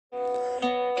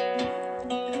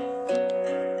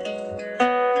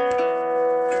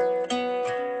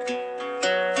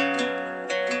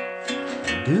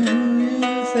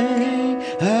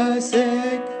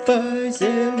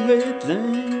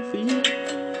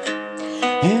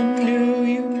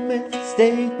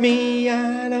mistake me,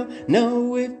 I don't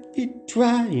know if you're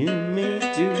trying me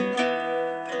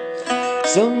to.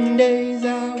 Some days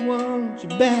I want you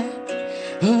back,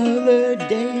 other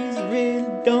days I really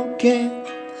don't care.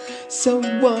 So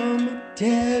I'ma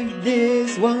tell you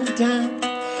this one time,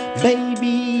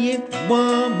 baby, if you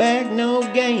want back, no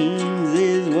games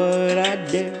is what I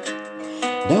dare.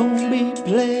 Don't be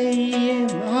playing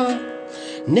my heart,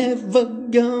 never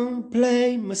gonna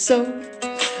play my soul,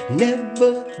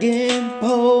 never again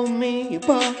pull me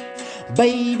apart.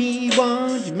 Baby,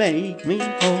 won't you make me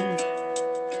whole?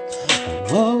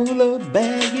 All the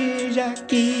baggage I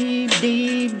keep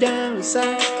deep down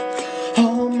inside,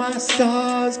 all my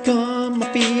scars come, my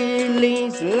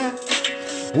feelings alive.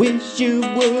 Wish you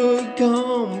would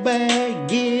come back,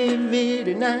 give it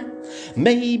a night.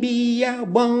 Maybe I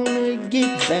wanna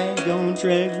get back on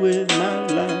track with my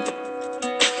life.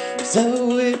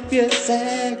 So if you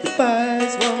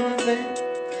sacrifice one thing,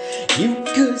 you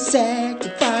could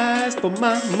sacrifice for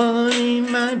my money,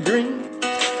 my dream.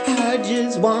 I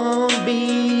just wanna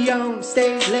be on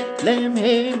stage, let them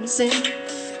hear me sing.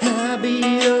 I'll be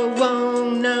the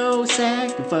one, no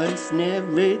sacrificing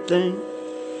everything.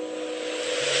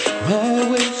 I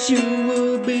wish you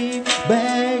would be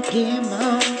back in my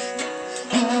arms.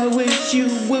 I wish you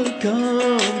would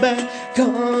come back,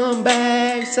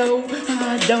 so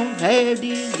I don't have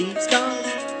these deep scars.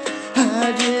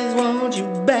 I just want you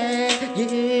back,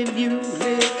 give you a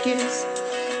little kiss.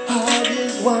 I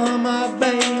just want my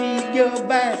baby girl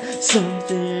back,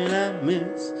 something I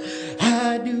miss.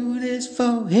 I do this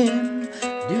for him,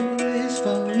 do this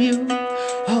for you.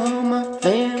 All my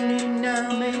family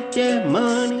now make their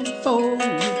money for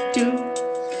you too.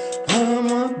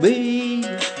 I'ma be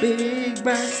a big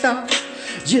bright star,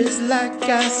 just like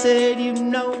I said, you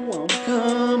know I'm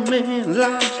coming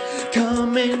large,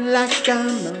 coming like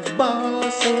I'm the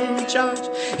boss in charge.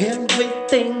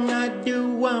 Everything I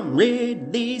do, I'm rid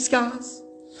of these scars,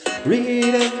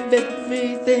 rid of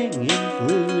everything,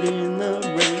 including the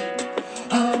rain.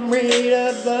 I'm rid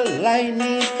of the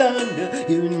lightning, thunder,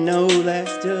 you know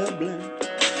that's to blame.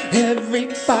 Every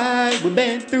fight we've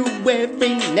been through,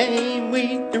 every name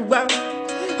we threw out,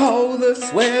 all the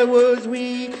swear words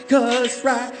we cussed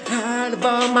right out of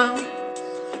our mouth.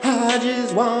 I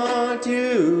just want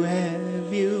to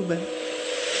have you back.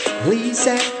 Please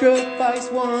sacrifice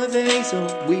one thing so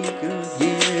we could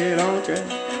get on track.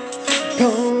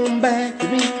 Come back to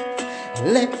me,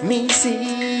 let me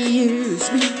see you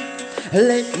speak,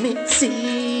 let me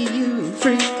see you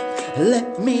free,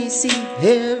 let me see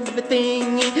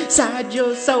everything inside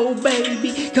your soul,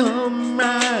 baby. Come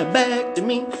right back to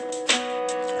me.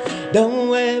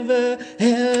 Don't ever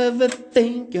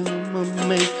think I'ma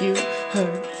make you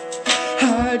hurt.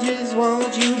 I just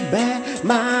want you back,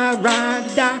 my ride or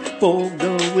die, for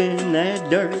go in that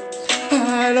dirt.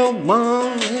 I don't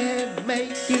want to ever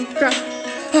make you cry,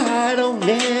 I don't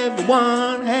ever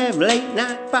want to have late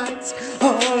night fights.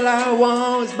 All I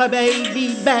want is my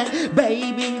baby back,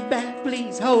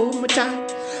 please hold me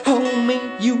tight. Hold me,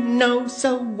 you know,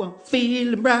 so I'm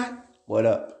feeling right. What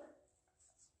up?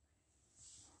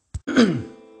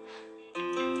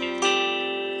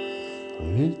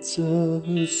 It's a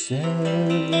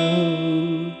sad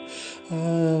road I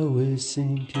always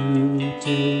seem to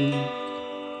take.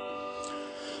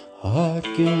 I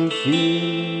can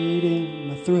feel it in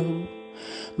my throat,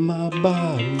 my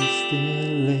body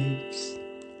still aches.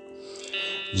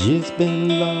 Just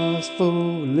been lost for a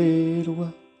little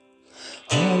while,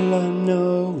 all I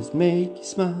know is make you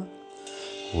smile.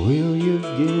 Will you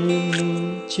give me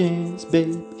a chance,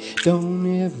 baby? Don't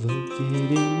ever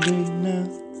get in there now.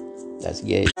 That's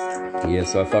gay. Yeah,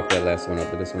 so I fucked that last one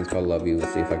up, but this one's called Love You.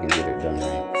 Let's see if I can get it done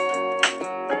right.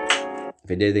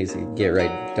 If I did things to get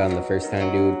right done the first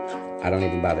time, dude, I don't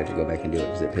even bother to go back and do it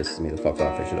because it pisses me the fuck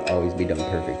off. It should always be done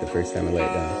perfect the first time I lay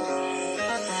it down.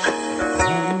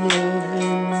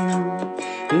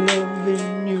 I'm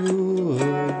loving you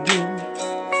again.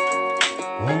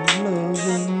 I'm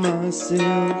loving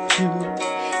myself too.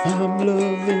 I'm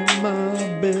loving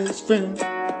my best friend.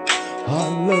 I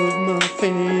love my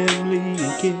family and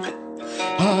kids.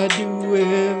 I do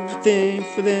everything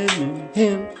for them and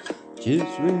him.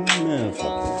 Just remember,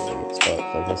 fuck,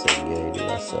 like I said, gay, dude,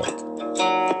 I suck,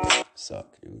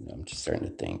 dude. I'm just starting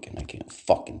to think, and I can't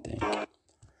fucking think.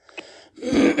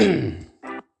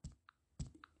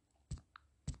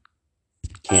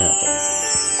 Can't fucking think.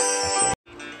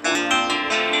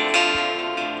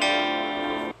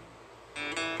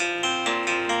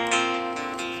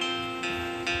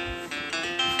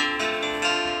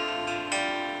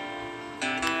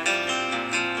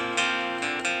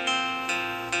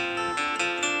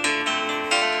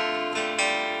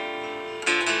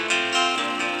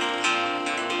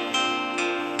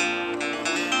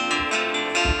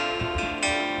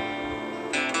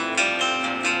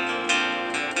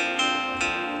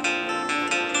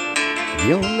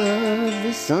 Your love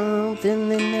is something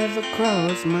that never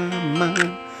crossed my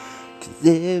mind. 'Cause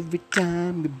every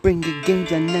time you bring your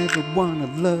games, I never wanna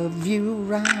love you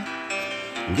right.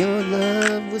 Your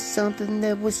love was something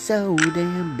that was so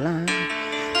damn blind.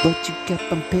 But you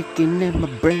kept on picking at my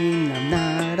brain, I'm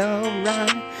not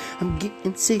alright. I'm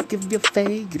getting sick of your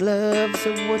fake love,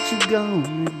 so what you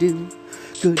gonna do?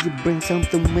 Could you bring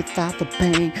something without the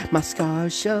pain? My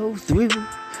scars show through.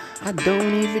 I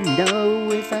don't even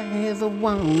know if I ever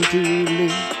want to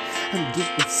live. I'm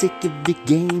getting sick of your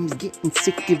games, getting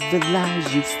sick of the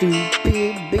lies, you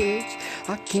stupid bitch.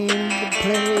 I can't even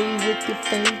play with your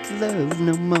fake love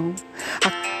no more.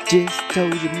 I just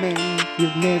told you, man,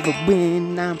 you'll never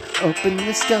win. I'm up in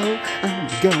the stove, I'm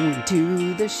going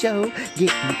to the show,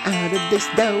 getting out of this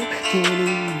dough.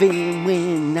 Can't even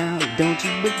win now, don't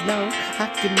you ignore? I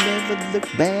can never look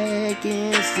back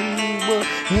and see what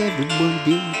everyone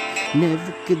did.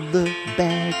 Never could look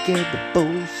back at the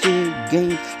bullshit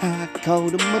games. I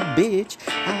called him a bitch.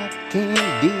 I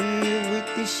can't deal with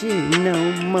this shit no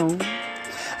more.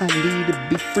 I need to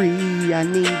be free. I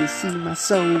need to see my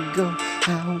soul go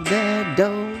out that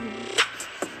door.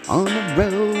 On the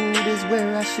road is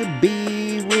where I should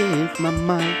be with my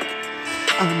mic.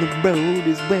 On the road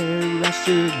is where I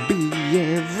should be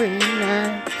every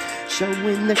night.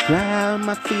 Showing the crowd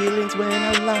my feelings when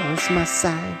I lost my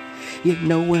sight. You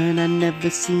know when I never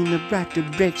seen the right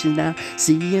direction, now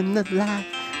seeing the light,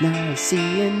 now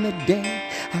seeing the day.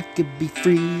 I could be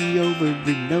free over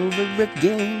and over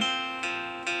again.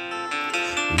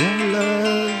 Your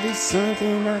love is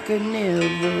something I could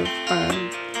never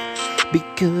find.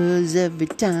 Because every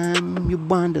time you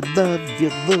want to love, you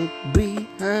look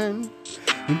behind.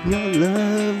 And your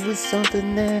love was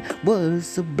something that was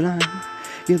sublime.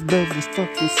 Your love was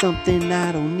fucking something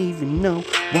I don't even know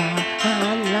why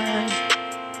I lied.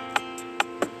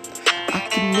 I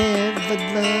can never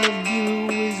love you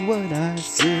is what I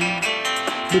said.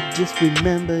 But just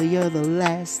remember you're the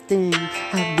last thing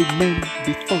I remember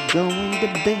before going to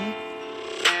bed.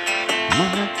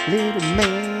 My little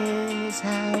man is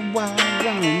how I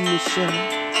run the show.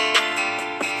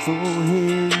 For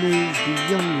him is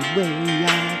the only way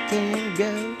I can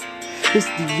go. It's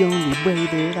the only way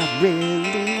that I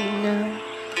really know.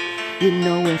 You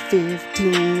know at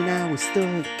 15 I was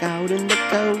stuck out in the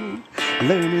cold.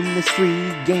 Learning this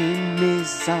free game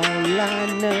is all I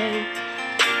know.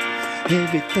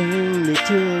 Everything they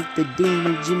took, the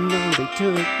demons, you know they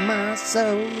took my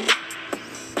soul.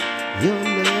 Your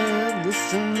love was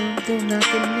something I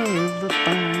could never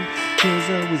find. 'Cause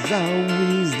I was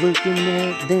always looking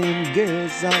at them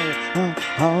girls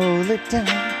all the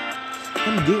time.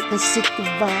 I'm getting sick of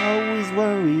always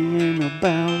worrying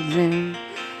about them.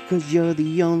 'Cause you're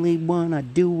the only one I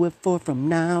do it for from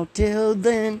now till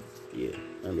then. Yeah,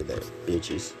 remember that,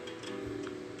 bitches.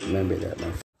 Remember that, my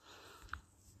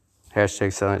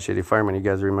Hashtag Silent Shitty Fireman. You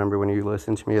guys remember when you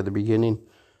listened to me at the beginning?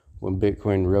 When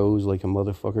Bitcoin rose like a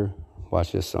motherfucker?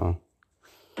 Watch this song.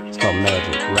 It's called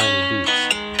Magic, Rhyme Beats.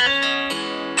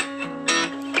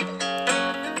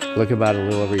 Look about a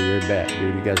little over a year back,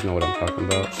 dude. You guys know what I'm talking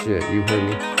about. Shit, you heard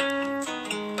me.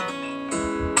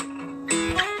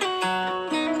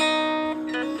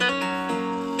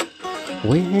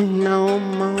 When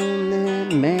I'm on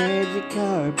that magic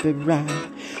carpet ride,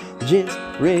 just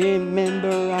remember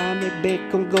I'll make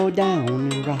Bitcoin go down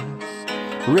and rise.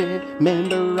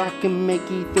 Remember I can make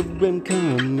Ethereum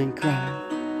come and cry.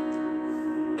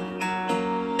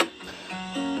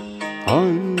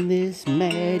 On this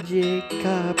magic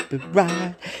carpet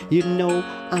ride, you know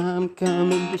I'm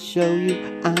coming to show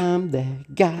you I'm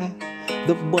that guy.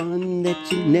 The one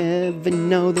that you never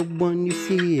know, the one you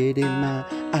see it in my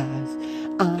eyes.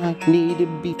 I need to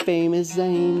be famous,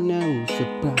 ain't no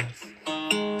surprise.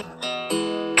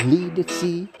 Need to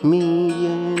see me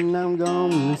and I'm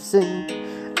gonna sing.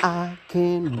 I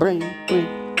can bring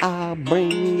I'll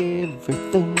bring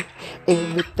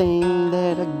everything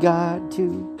that I got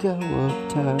to go up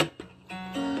top.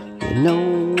 You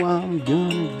know I'm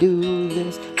gonna do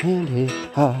this and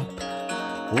hip hop.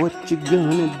 What you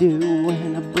gonna do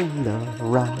when I bring the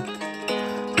rock?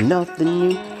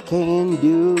 Nothing you can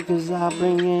do, 'cause I'll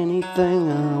bring anything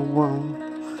I want.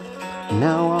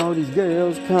 Now all these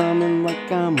girls coming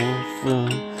like I'm a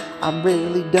front. I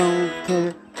really don't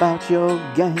care about your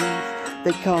games.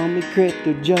 They call me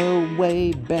Crypto Joe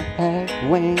way back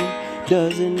when.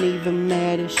 Doesn't even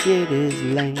matter, shit is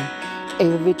lame.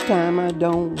 Every time I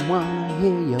don't wanna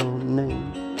hear your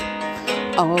name.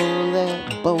 All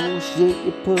that bullshit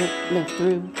you put me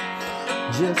through.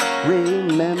 Just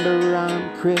remember I'm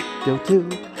crypto too.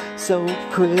 So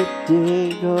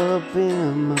cryptic up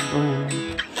in my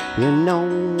brain. You know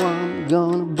I'm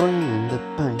gonna bring the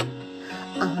pain.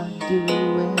 I do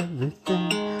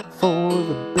everything for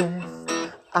the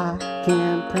best. I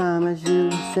can't promise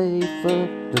you safe for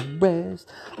the rest.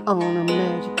 On a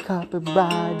magic carpet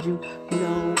ride, you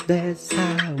know that's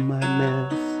how my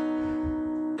mess.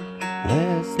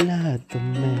 That's not the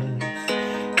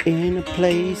mess. In a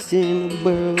place in the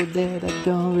world that I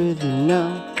don't really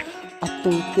know. I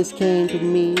think this came to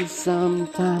me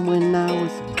sometime when I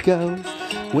was a ghost.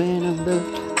 When I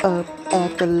looked up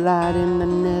at the light and I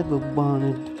never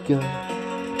wanted to go.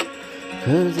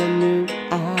 'Cause I knew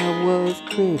I was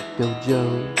Crypto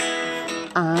Joe.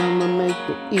 I'ma make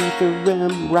the ether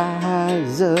realm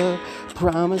rise up.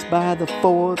 Promised by the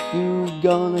fourth, you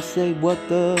gonna say what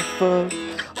the fuck.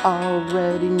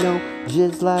 Already know,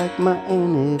 just like my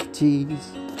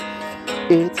NFTs.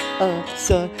 It's a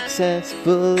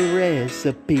successful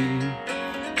recipe.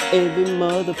 Every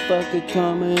motherfucker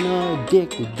coming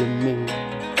addicted to me.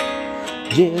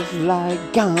 Just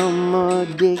like I'm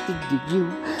addicted to you.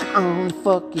 On the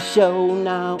fucking show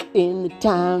now in the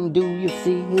town. Do you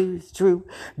see who's true?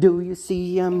 Do you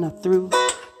see I'm not through?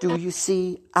 Do you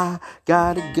see I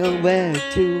gotta go back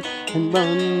to and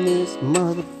run this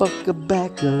motherfucker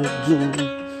back again?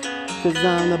 'Cause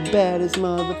I'm the baddest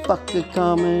motherfucker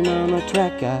coming on the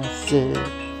track, I said.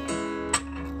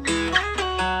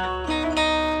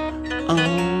 On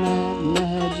that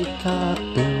magic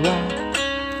carpet ride,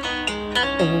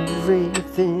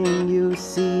 everything you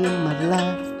see in my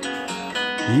life,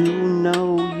 you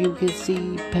know you can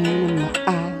see pain in my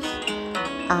eyes.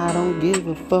 I don't give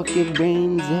a fuck, it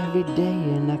rains every day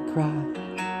and I cry.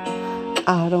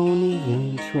 I don't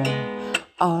even try.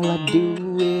 All I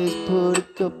do is put a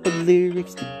couple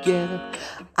lyrics together.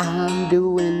 I'm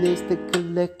doing this to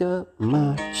collect up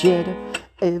my cheddar.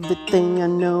 Everything I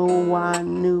know, I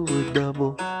knew a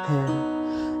double header.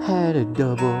 Had a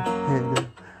double header.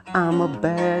 I'm a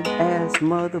badass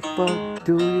motherfucker,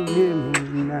 do you hear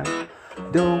me now?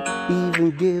 Don't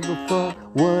even give a fuck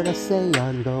what I say,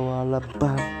 I know all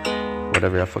about.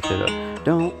 Whatever, I fucked it up.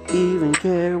 Don't even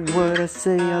care what I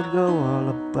say, I'll go all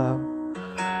about.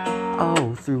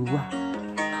 All throughout.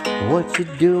 What you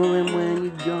doing when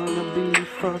you gonna be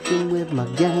fucking with my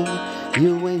gang?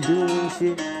 You ain't doing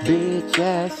shit, bitch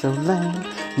ass so lame.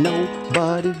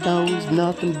 Nobody knows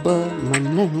nothing but my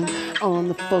name. On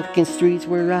the fucking streets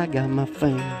where I got my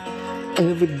fame.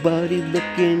 Everybody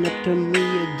looking up to me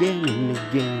again and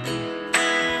again.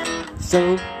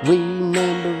 So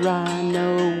remember, I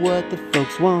know what the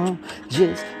folks want.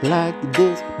 Just like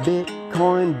this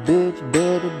Bitcoin bitch,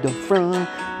 better don't front,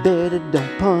 better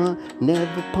don't punt.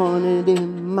 Never punted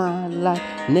in my life,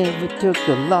 never took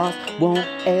a loss, won't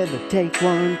ever take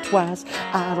one twice.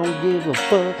 I don't give a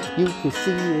fuck, you can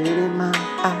see it in my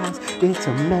eyes. It's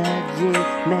a magic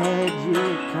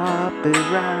carpet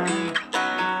ride.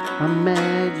 A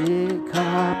magic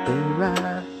carpet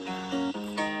ride.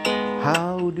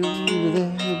 How do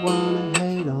they wanna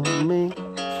hate on me?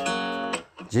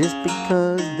 Just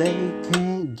because they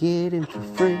can't get in for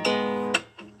free.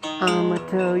 I'ma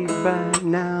tell you right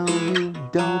now, you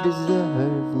don't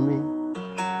deserve me.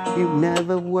 You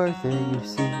never worth it, you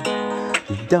see.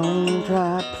 You don't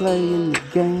try playing the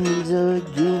games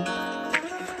again.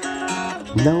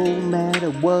 No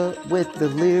matter what, with the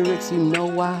lyrics, you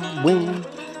know I win.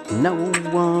 No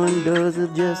one does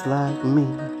it just like me.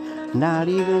 Not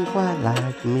even quite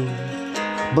like me.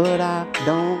 But I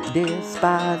don't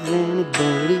despise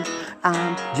anybody.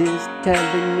 I'm just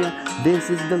telling you, this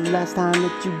is the last time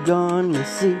that you're gonna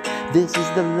see. This is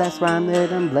the last rhyme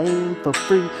that I'm laying for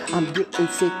free. I'm getting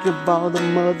sick of all the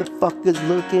motherfuckers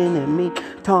looking at me,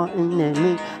 taunting at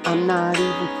me. I'm not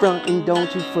even fronting,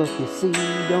 don't you fucking see,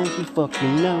 don't you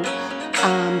fucking know.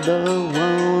 I'm the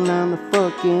one on the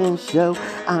fucking show.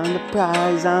 I'm the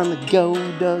prize, I'm the go.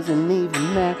 Doesn't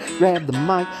even matter. Grab the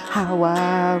mic, how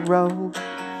I roll.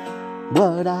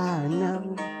 What I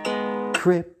know.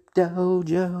 Crypto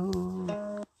Joe.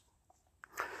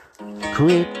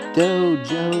 Crypto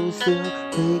Joe still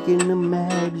taking the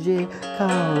magic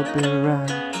carpet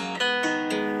ride.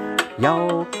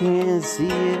 Y'all can see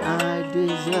it, I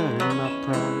deserve my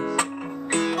prize.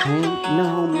 Ain't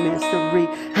no mystery,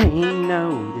 ain't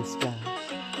no disguise.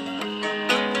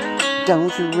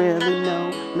 Don't you really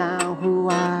know now who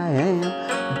I am?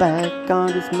 Back on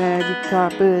this magic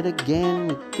carpet again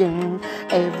and again.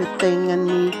 Everything I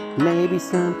need, maybe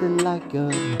something like a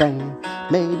band.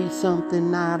 Maybe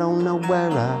something I don't know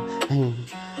where I am.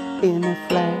 In a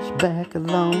flashback a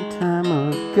long time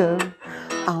ago.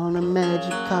 On a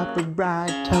magic carpet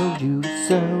ride, told you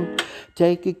so.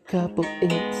 Take a couple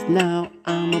hits, now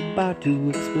I'm about to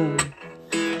explode.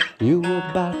 you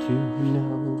about to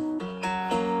know.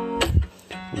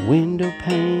 Window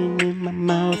pane in my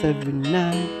mouth every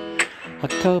night. A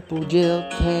couple gel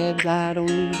tabs, I don't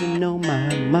even know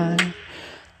my mind.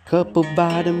 Couple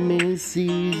vitamin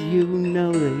C's, you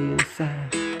know they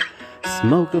inside.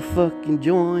 Smoke a fucking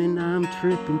joint, I'm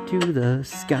tripping to the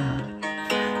sky.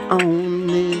 On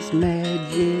this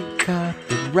magic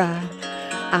carpet ride,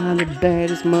 I'm the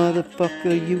baddest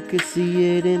motherfucker, you can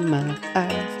see it in my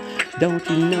eyes. Don't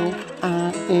you know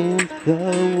I am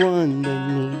the one they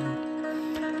need?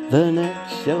 The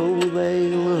next show they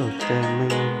looked at me,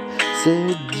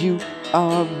 said you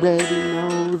already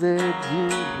know that you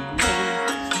know.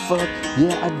 Fuck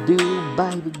yeah I do,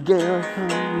 baby girl,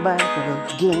 come back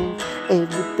again.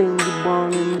 Everything you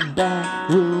want in the back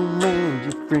room and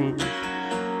your friends.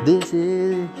 This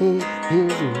is his me.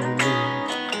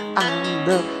 I'm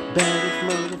the baddest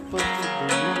motherfucker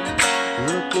tonight.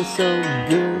 Looking so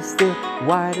good, still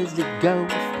white as the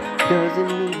ghost.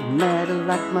 Doesn't even matter,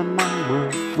 like my mind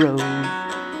was froze.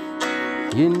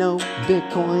 You know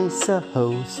Bitcoin's so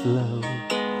slow.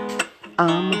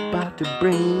 I'm about to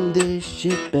bring this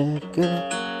shit back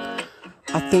up.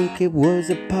 I think it was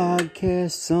a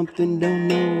podcast, something, don't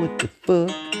know what the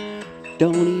fuck.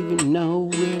 Don't even know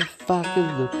if I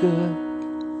could look up.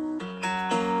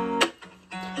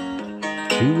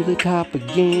 To the top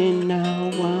again,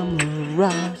 now I'ma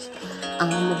rise.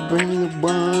 I'ma bring the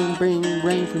one, bring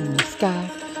rain from the sky.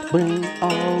 Bring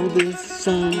all this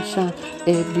sunshine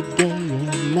every day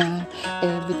and night.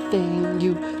 Everything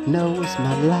you know is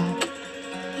my life.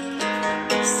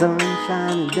 Sun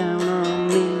shining down on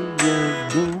me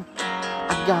again.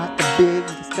 I got the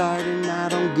biggest garden, I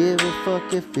don't give a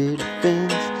fuck if it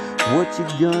offends. What you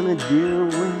gonna do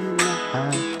when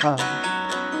I'm hot?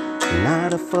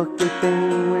 Not a fucking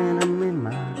thing when I'm in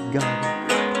my garden.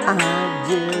 I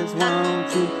just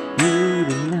want you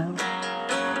to know.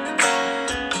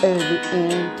 Every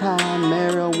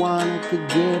anti-marijuana could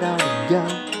get out of go.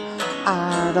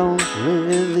 I don't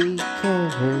really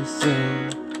care, so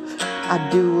I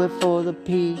do it for the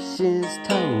patients,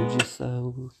 told you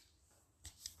so.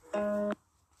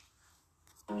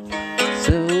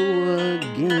 So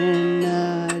again, I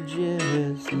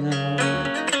just know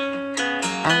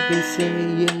I can say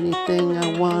anything I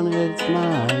want, it's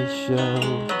my show.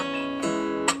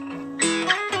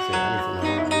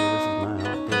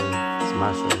 It's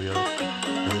my show, yo.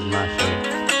 This is my show.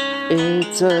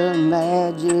 It's a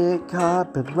magic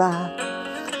carpet ride.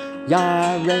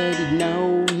 Y'all already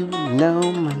know, you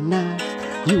know my knife,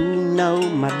 you know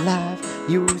my life,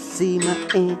 you see my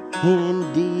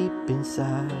hand deep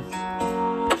inside.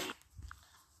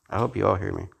 I hope you all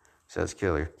hear me, says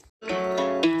Killer. The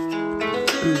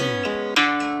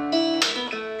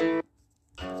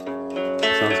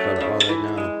song's called All Right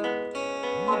Now.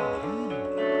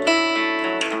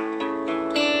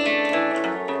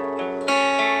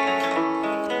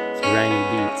 It's rainy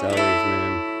beats always,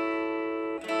 man.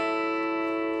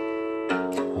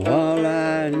 All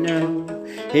I know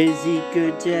is he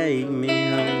could take me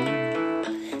home.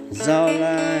 Cause all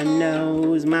I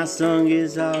know is my song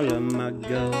is all of my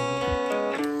gold.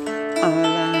 All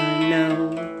I know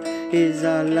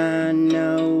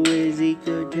is he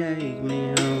could take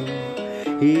me home.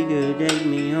 He could take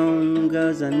me home,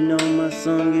 cause I know my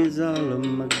song is all of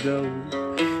my gold.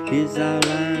 Is all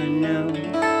I know.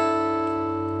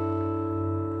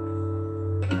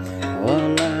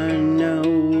 All I know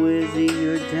is he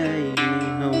could take me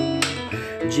home.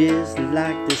 Just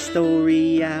like the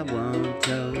story I once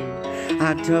told.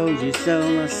 I told you so,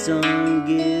 my song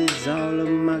is all of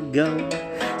my gold.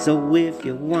 So if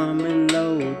you want me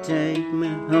low, take me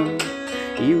home.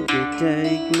 You can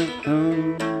take me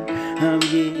home. I'm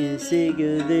getting sick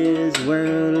of this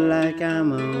world like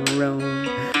I'm a roam.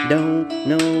 Don't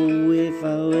know if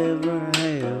I'll ever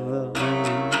have a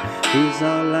home. Here's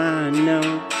all I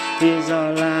know. Here's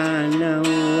all I know.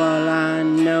 All I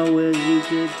know is you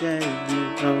could take me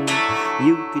home.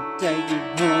 You could take me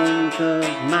home, cause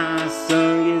my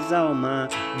song is all my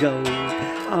gold.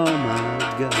 All my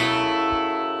gold.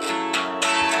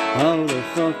 All the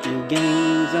fucking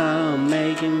games are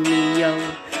making me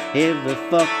old. Every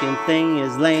fucking thing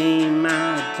is lame,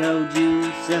 I told you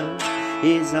so.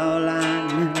 It's all I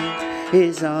know.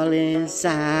 It's all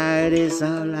inside, it's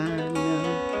all I know.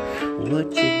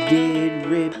 What you did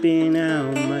ripping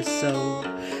out my soul.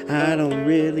 I don't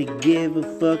really give a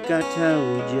fuck, I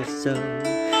told you so.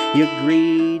 Your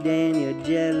greed and your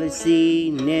jealousy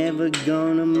never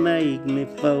gonna make me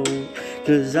fold.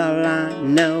 Cause all I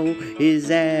know is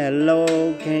that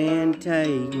Lord can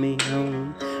take me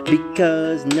home.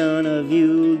 Because none of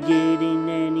you getting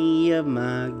any of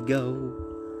my gold.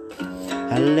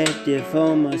 I left it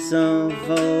for my son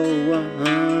for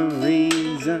one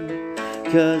reason,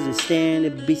 'cause you're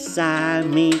standing beside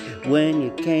me when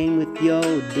you came with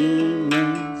your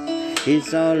demons.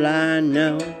 It's all I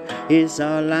know, it's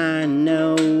all I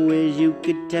know is you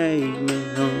could take me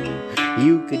home.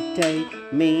 You could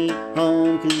take me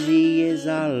home, 'cause he is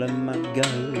all of my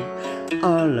gold,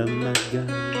 all of my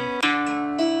gold.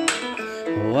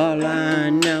 All I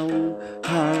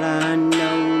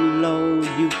know, Lord,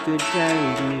 you could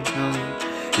take me home.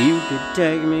 You could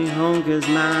take me home, 'cause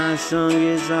my song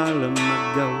is all of my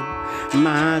gold.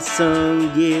 My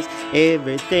song is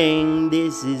everything.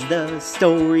 This is the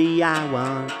story I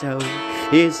want told.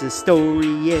 It's a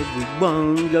story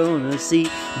everyone gonna see,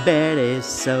 bet it's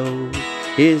so.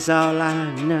 It's all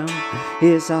I know,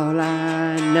 it's all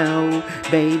I know,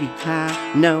 baby, I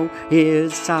know,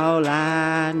 it's all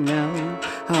I know.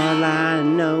 All I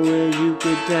know is you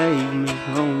could take me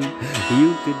home.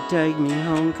 You could take me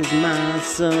home, 'cause my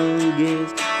song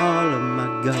is all of my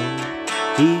gold.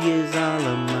 He is all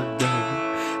of my gold.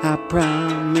 I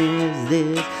promise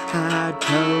this, I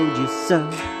told you so.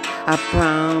 I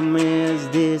promise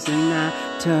this and I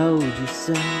told you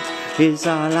so. It's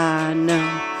all I know,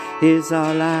 it's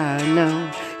all I know,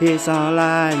 it's all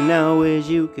I know is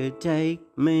you could take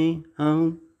me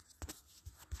home.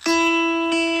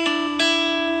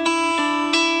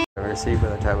 Receive for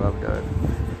the time I've done.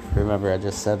 Remember, I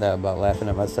just said that about laughing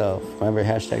at myself. Remember,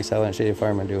 hashtag Silent Shady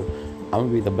Farmer, dude. I'm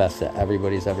gonna be the best that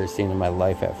everybody's ever seen in my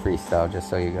life at freestyle, just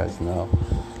so you guys know.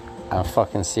 I'm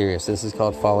fucking serious. This is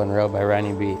called Fallen Road by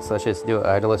Ronnie Beats. Let's just do it.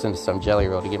 I had to listen to some Jelly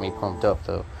Roll to get me pumped up,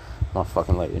 though. I'll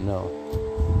fucking let you know.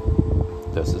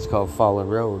 This is called Fallen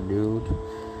Road, dude.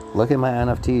 Look at my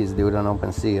NFTs, dude, on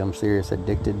OpenSea. I'm serious.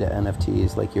 Addicted to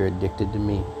NFTs like you're addicted to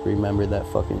me. Remember that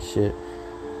fucking shit.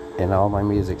 And all my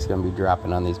music's gonna be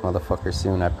dropping on these motherfuckers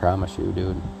soon, I promise you,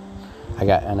 dude. I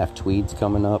got NF Tweeds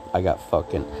coming up. I got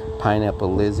fucking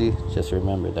Pineapple Lizzie. Just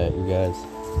remember that, you guys.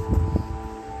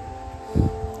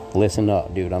 Listen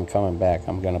up, dude. I'm coming back.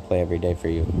 I'm gonna play every day for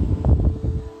you.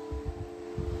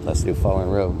 Let's do Fallen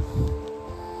Road.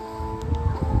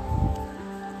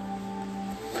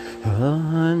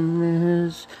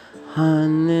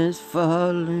 On this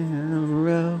fallen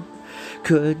road,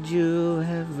 could you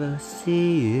ever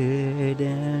see it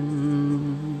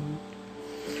end?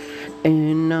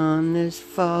 And on this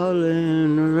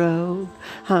fallen road,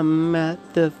 I'm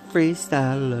at the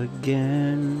freestyle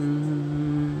again.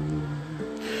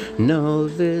 No,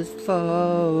 this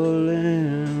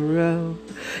fallen road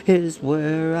is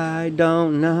where I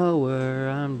don't know where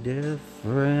I'm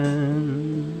different.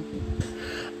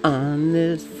 On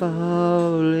this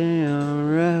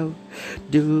fallen road,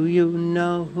 do you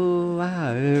know who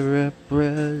I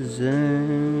represent?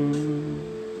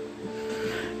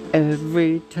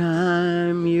 Every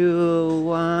time you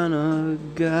wanna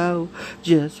go,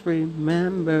 just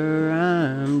remember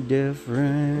I'm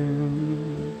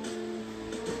different.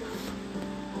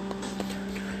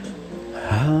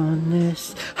 On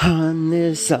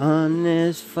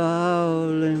this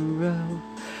fallen road,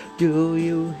 do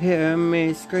you hear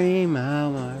me scream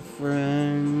out, my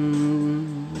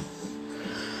friends?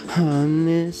 On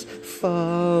this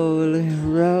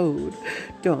fallen road,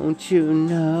 don't you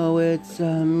know it's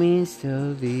a means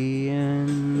till the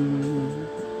end?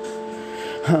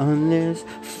 On this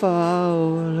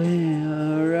fallen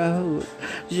road,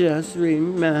 just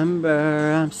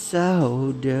remember I'm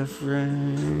so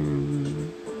different.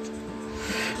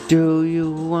 Do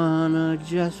you wanna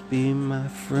just be my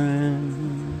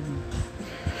friend?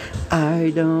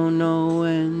 I don't know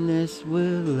when this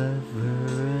will ever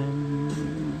end.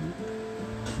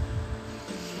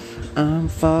 I'm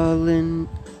falling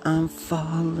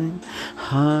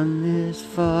on this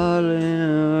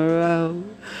fallen road.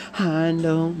 I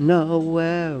don't know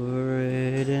where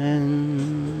it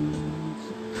ends.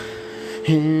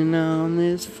 And on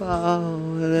this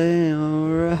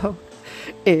fallen road,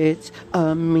 it's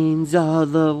a means all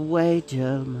the way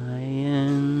till my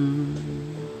end.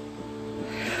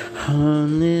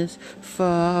 On this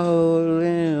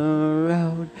fallen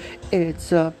road,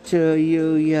 it's up to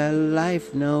you, your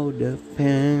life no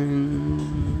depend.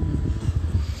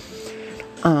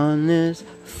 On this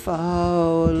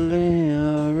fallen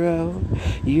road,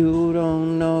 you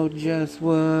don't know just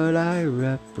what I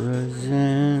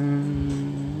represent.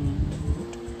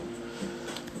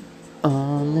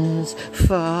 On this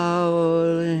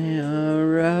fallen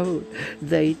road,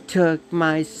 they took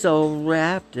my soul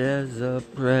wrapped as a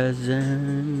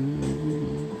present.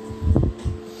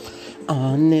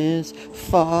 On this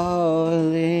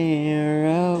fallen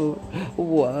road,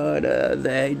 what are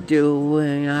they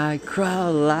doing? I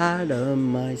crawl out of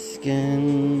my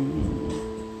skin.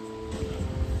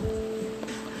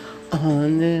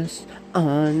 On this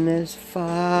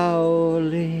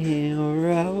falling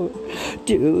road,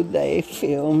 do they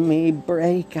feel me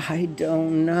break? I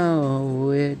don't know,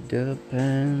 it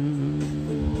depends.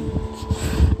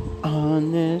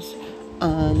 On this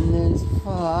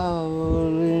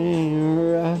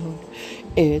falling road,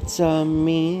 it's a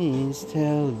means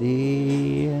till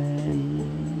the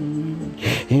end.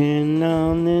 And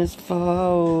on this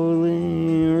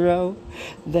falling road,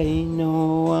 they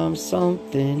know I'm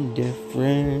something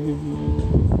different.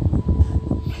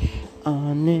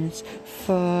 On this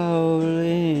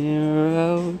falling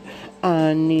road,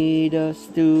 I need a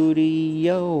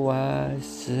studio, I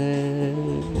said.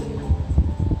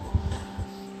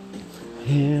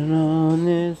 And on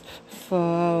this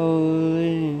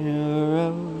falling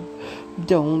road,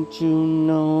 don't you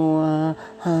know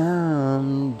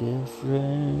I'm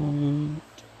different?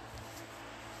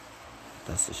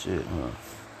 That's the shit, huh?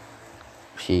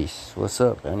 Peace. What's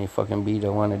up? Any fucking beat I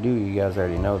want to do, you guys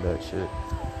already know that shit.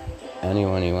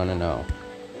 Anyone you want to know.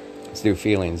 Let's do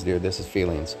feelings, dude. This is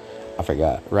feelings. I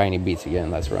forgot. Rainy beats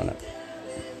again. Let's run it.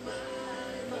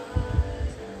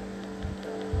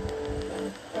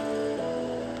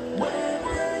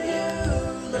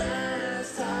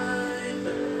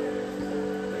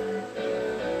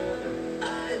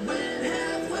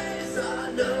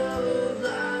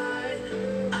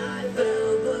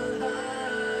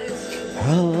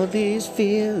 All these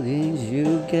feelings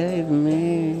you gave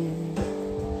me,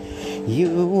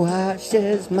 you watched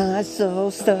as my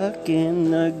soul stuck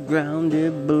in the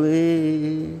grounded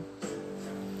bliss.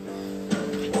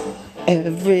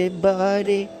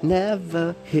 Everybody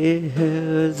never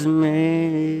hears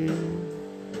me.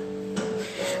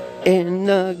 In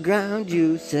the ground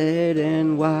you sit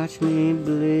and watch me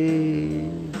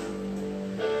bleed.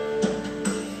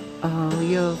 All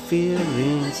your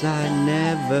feelings I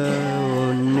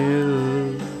never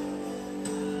knew.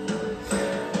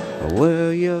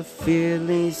 Were your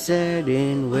feelings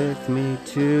setting with me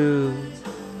too?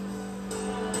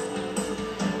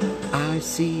 I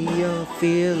see your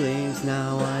feelings,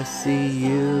 now I see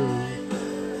you.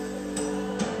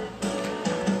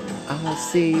 I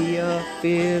see your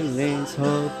feelings,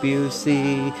 hope you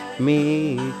see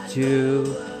me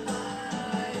too.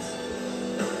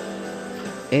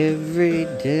 Every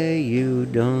day you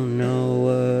don't know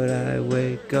what I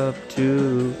wake up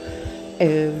to.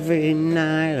 Every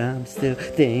night I'm still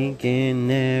thinking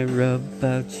there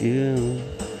about you.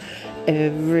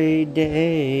 Every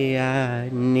day I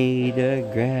need to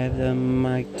grab the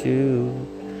mic too.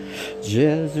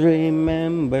 Just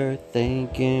remember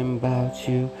thinking about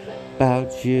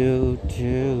you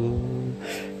too.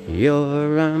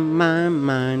 You're on my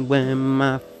mind when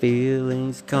my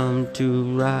feelings come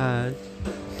to rise.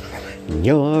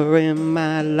 You're in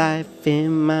my life,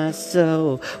 in my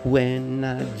soul, when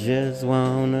I just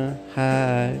wanna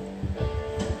hide.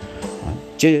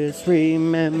 Just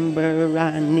remember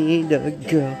I need to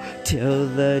go till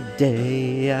the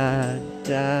day I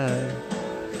die.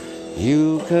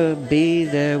 You could be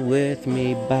there with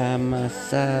me by my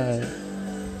side.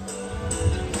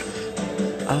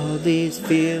 All these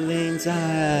feelings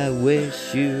I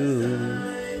wish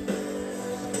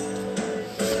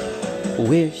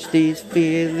these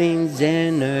feelings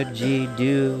energy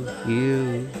do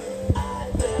you.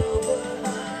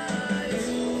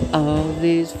 All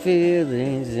these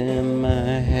feelings in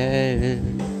my head,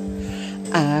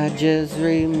 I just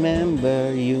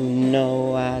remember you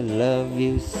know I love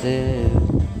you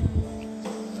still.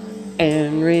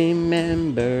 And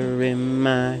remember in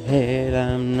my head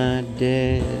I'm not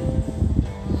dead.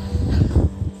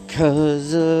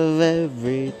 'Cause of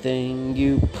everything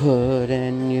you put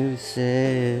and you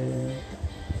said.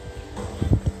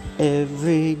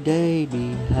 Every day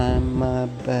behind my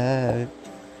back.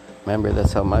 Remember,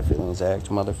 that's how my feelings act,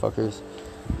 motherfuckers.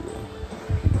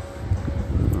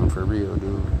 Yeah. For real,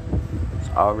 dude. It's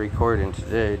all recording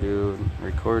today, dude.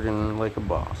 Recording like a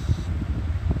boss.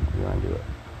 You wanna do it?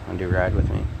 Wanna do Ride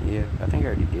With Me? Yeah, I think I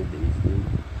already did these, dude.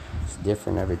 It's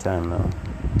different every time, though.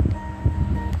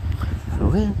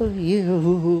 Will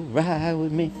you ride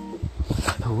with me?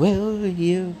 Will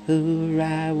you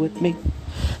ride with me?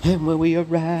 And will you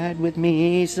ride with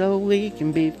me so we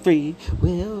can be free?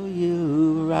 Will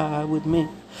you ride with me?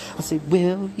 I say,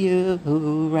 will you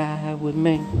ride with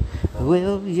me?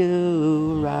 Will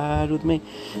you ride with me?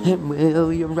 And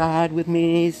will you ride with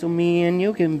me so me and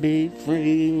you can be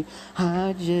free?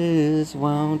 I just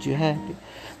want you happy.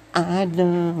 I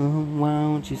don't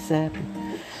want you sappy.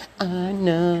 I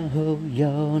know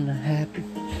you're not happy,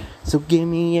 So give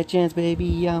me a chance,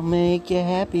 baby, I'll make you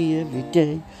happy every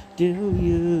day. Do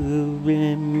you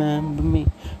remember me?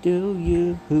 Do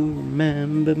you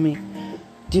remember me?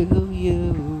 Do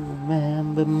you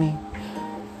remember me?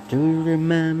 Do you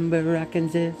remember I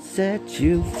can just set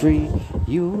you free?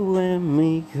 You and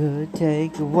me could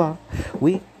take a walk.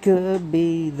 We could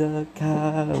be the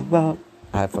car.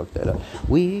 I fucked that up.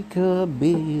 We could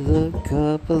be the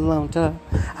couple on top.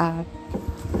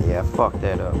 Yeah, fuck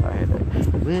that up. I had that.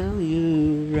 Will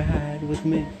you ride with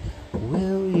me?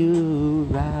 Will you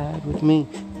ride with me?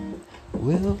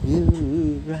 Will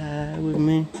you ride with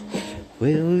me?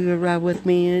 Will you ride with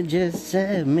me and just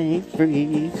set me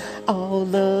free? All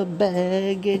the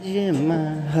baggage in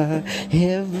my heart,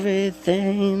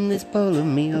 everything that's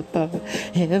pulling me apart,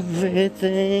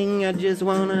 everything I just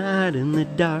wanna hide in the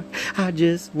dark. I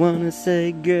just wanna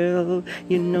say, girl,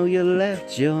 you know you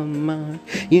left your mark.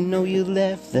 You know you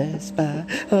left that spot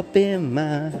up in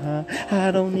my heart. I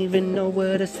don't even know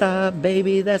where to start,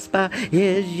 baby, that spot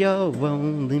is your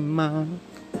only mark.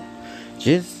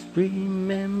 Just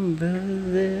remember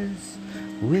this.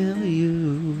 Will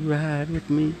you ride with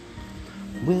me?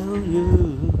 Will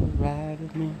you ride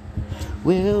with me?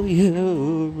 Will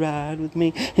you ride with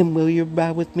me? And will you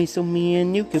ride with me so me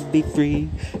and you could be free?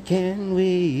 Can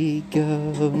we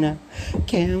go now?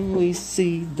 Can we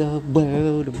see the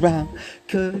world around?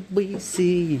 Could we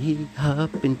see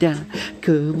up and down?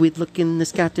 Could we look in the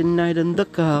sky tonight and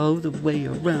look all the way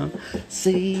around?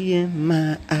 See in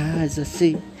my eyes I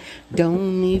see.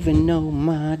 Don't even know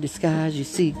my disguise, you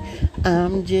see.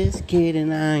 I'm just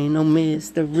kidding, I ain't no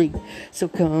mystery. So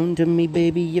come to me,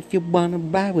 baby, if you wanna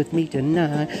ride with me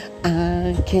tonight.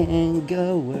 I can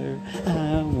go where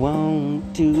I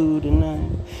want to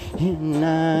tonight. And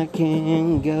I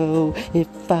can go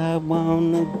if I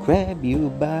wanna grab you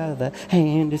by the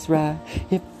hand, it's right.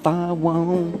 If I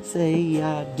won't say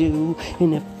I do,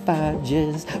 and if I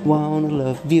just wanna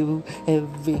love you,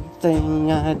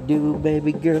 everything I do,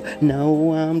 baby girl,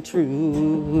 know I'm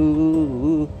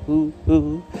true.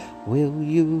 Will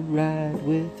you ride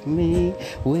with me?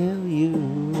 Will you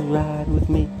ride with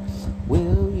me?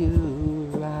 Will you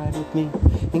ride with me?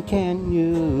 And can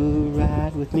you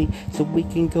ride with me so we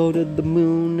can go to the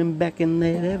moon and back and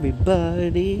let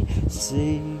everybody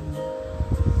see?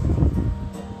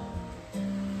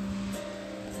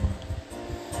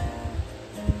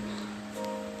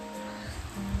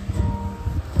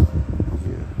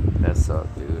 That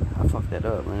sucked, dude. I fucked that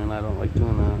up, man. I don't like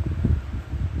doing that.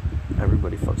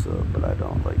 Everybody fucks up, but I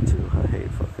don't like to. I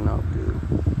hate fucking up, dude.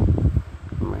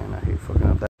 Man, I hate fucking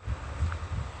up.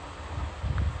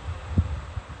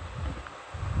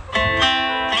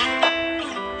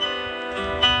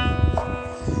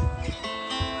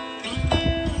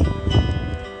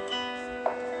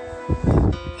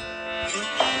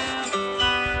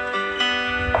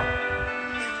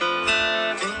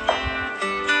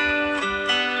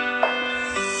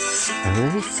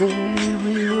 They say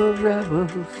we were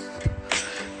rebels,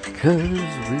 'cause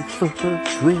we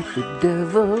fucked with the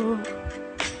devil.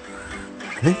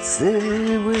 They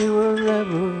say we were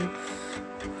rebels,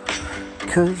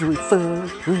 'cause we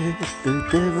fucked with the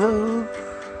devil.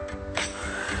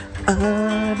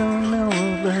 I don't know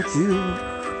about you,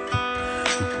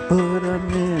 but I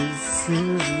miss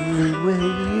every way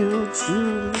you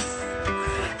choose.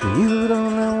 You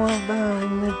don't know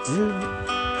about me too.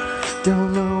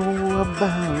 Don't know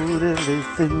about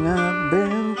everything I've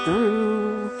been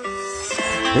through.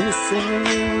 They say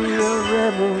we are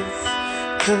rebels,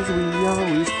 'cause we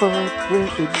always fuck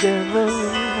with the devil.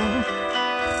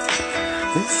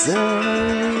 They say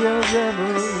we are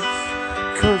rebels,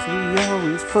 'cause we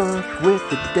always fuck with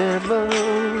the devil.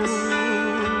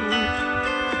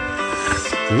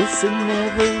 It's a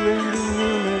never-ending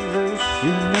universe,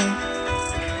 you know.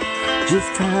 Just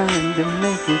trying to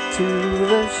make it to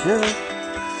the show.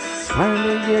 Trying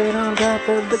to get on top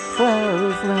of the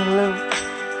clouds, not low.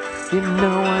 You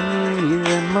know I need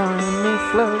that money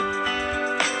flow.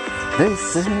 They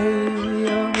say we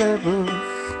are rebels,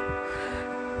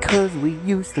 'cause we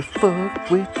used to fuck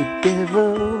with the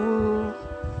devil.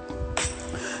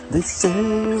 They say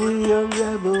we are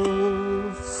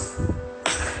rebels,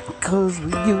 'cause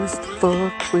we used to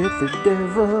fuck with the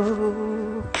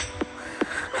devil.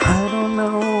 I don't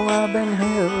know, I've been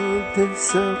held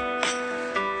this up.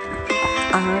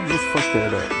 I just fucked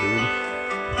that up, dude.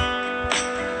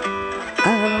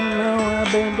 I don't know, I've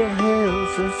been to hell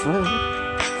so slow.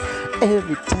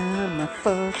 Every time I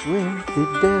fuck with the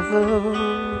devil,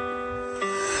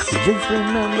 just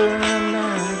remember I'm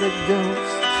not a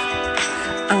ghost.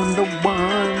 I'm the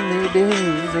one that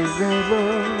is a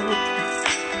rebel.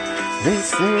 They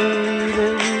say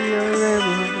that we are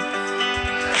rebels,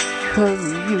 'cause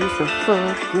we used to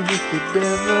fuck with the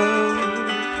devil.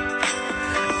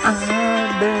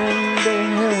 I've been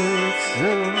there, so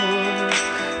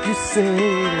you say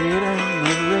that I'm a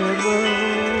rebel.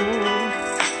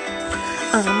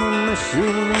 I'm a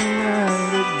machine and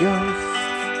not a ghost.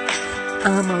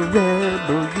 I'm a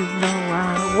rebel, you know I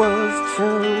was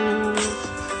chose.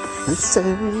 They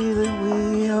say that we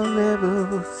are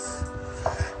rebels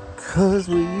 'cause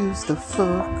we used to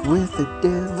fuck with the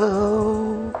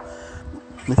devil.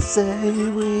 They say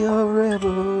we are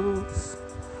rebels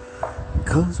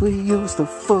 'cause we used to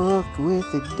fuck with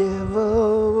the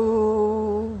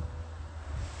devil.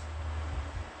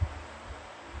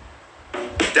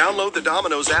 Download the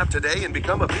Domino's app today and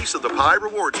become a Piece of the Pie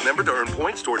Rewards member to earn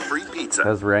points toward free pizza.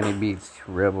 That's Randy Beats,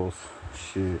 Rebels.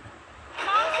 Shit.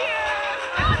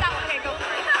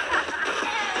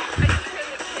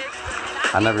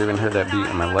 I never even heard that beat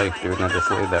in my life, dude, and I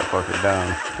just laid that fucker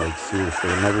down. Like, seriously,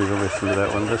 I never even listened to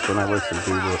that one. This one I listened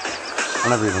to, but I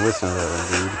never even listened to that one,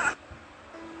 dude.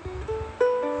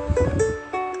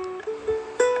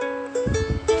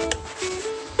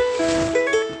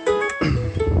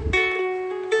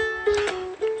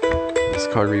 It's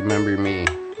called Remember Me.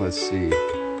 Let's see.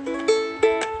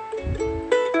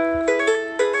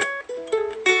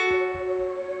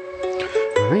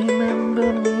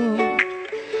 Remember me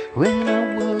when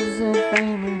I wasn't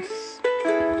famous.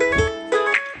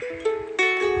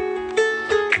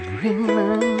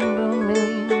 Remember me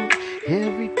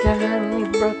every time you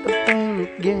brought the pain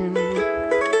again.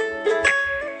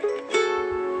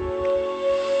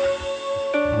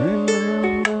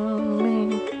 Remember me,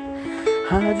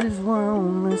 I just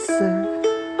wanna say,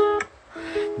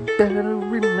 you better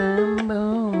remember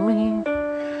me,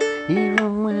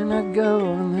 even when I go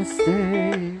on the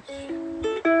stage.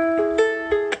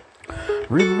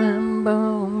 Remember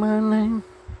my name,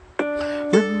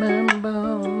 remember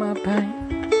my pain,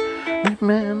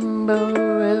 remember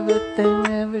everything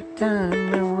every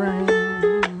time it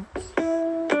rains.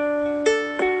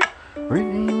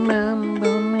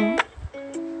 Remember me,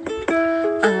 I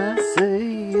say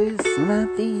it's not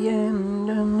the end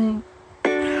of me.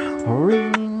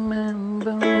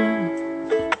 Remember me,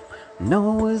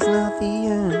 no, it's not the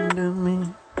end of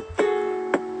me.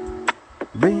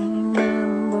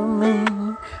 Remember me,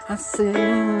 I say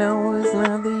no, it's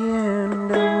not the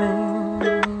end of me.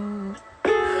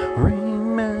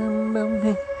 Remember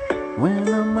me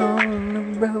when I'm on the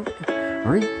road.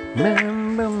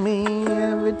 Remember me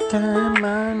every time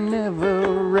I never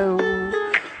rode.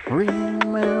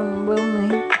 Remember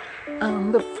me,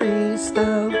 I'm the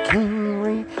freestyle king.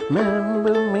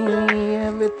 Remember me,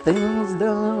 everything's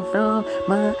done from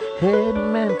my head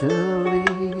mentally.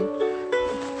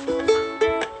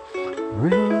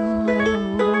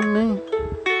 Remember me,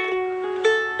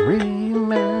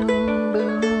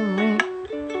 remember me.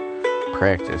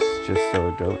 Practice, just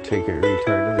so don't take it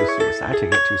retardedly serious. I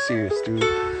take it too serious, dude.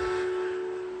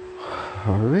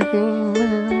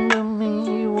 Remember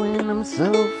me when I'm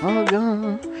so far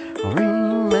gone.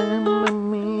 Remember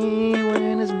me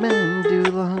when it's been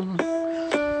too long.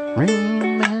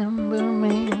 Remember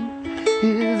me,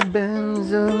 it's been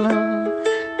so long.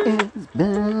 It's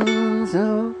been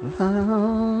so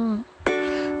long.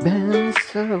 Been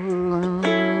so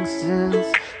long since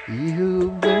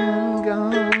you've been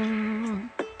gone.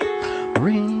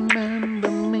 Remember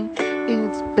me,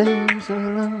 it's been so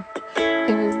long.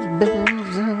 It's been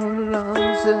so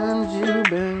long since you've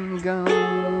been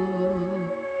gone.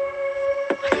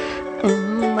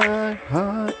 In my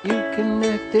heart you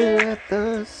connected at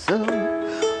the soul.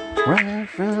 Right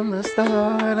from the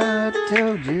start I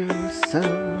told you so.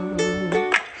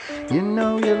 You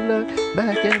know you look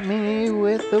back at me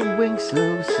with a wink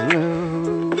so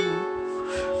slow.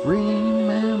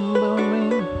 Remember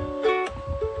me.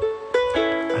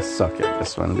 I suck at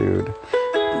this one, dude.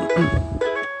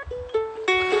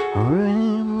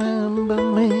 Remember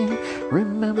me,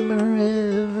 remember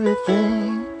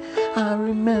everything. I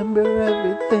remember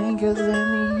everything, 'cause in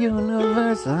the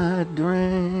universe I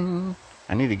dream.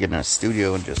 I need to get in a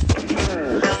studio and just...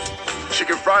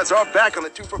 Chicken fries are back on the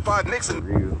 2-for-5 mixing.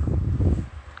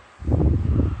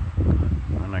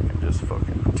 And I can just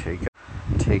fucking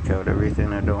take out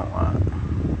everything I don't want.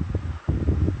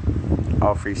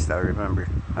 All freestyle, remember.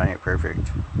 I ain't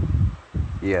perfect.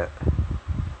 Yet.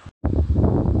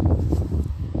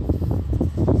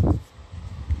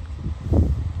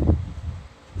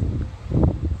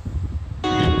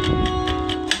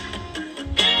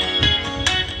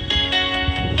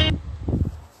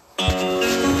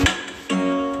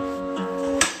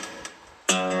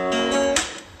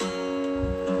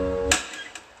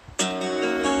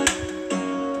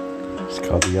 It's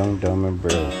called Young, Dumb, and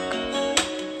Broke.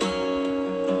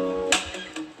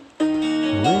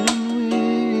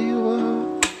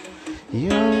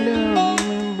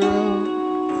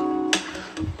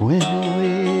 when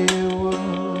we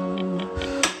were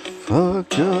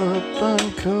fucked up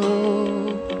on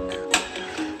coke,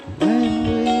 when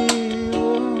we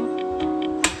were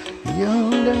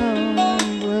young, dumb,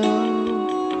 and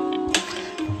broke,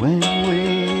 when we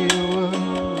were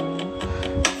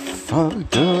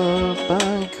fucked up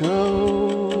on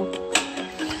coke,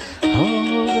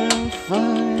 all the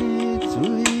fights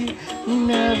we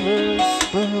never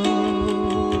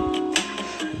spoke,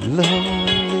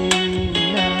 lonely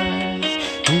nights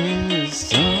is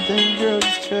something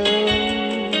drugs chose.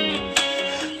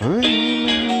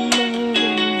 Remember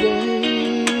the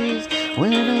days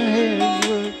when our heads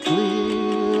were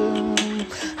clear.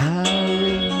 I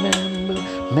remember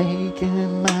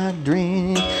making my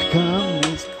dreams come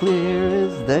as clear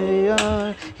as they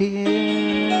are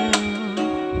here.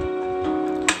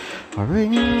 I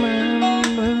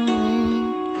remember me,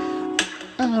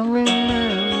 I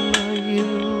remember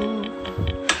you.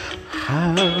 I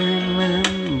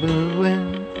remember when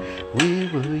we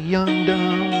were young,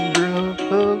 dumb,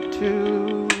 broke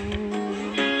too.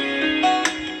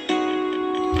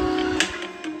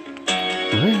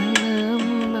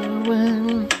 Remember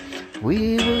when we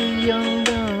were young,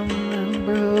 dumb, and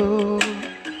broke.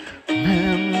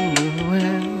 Remember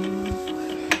when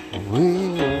we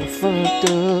were fucked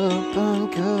up and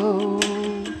cold.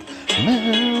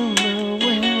 Remember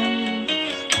when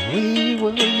we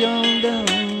were young,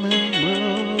 dumb, and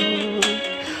broke.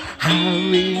 I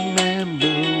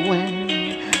remember when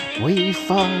we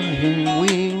fought and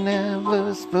we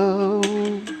never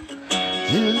spoke.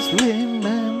 Just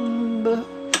remember,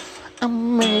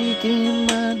 I'm making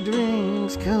my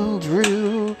dreams come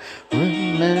true.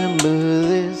 Remember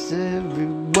this,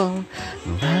 everyone,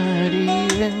 not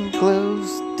even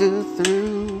close to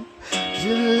through.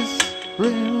 Just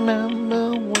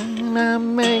remember when I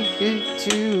make it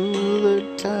to the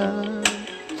top,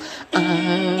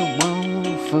 I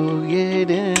won't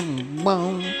forget and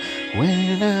won't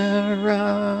when I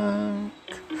rock.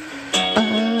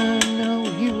 I know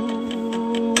you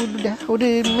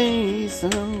doubted me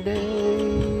some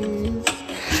days.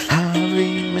 I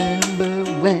remember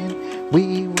when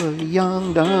we were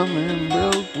young, dumb, and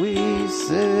broke. We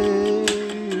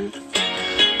said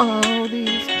all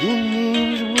these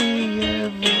games we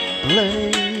ever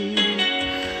played.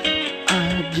 I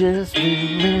just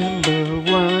remember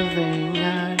one thing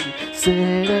I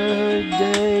said a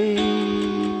date.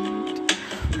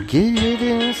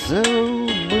 Getting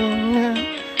sober now,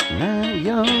 not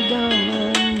young, dumb,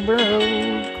 and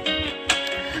broke.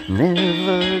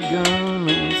 Never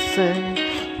gonna say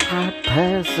I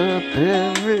pass up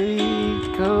every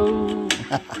code.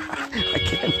 I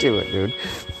can't do it, dude.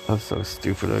 I'm so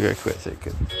stupid. I gotta quit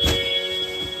thinking.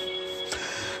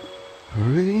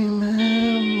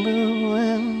 Remember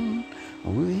when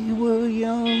we were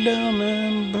young, dumb,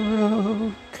 and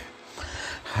broke.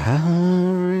 I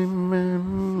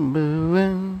remember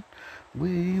when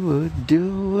we were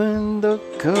doing the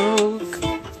coke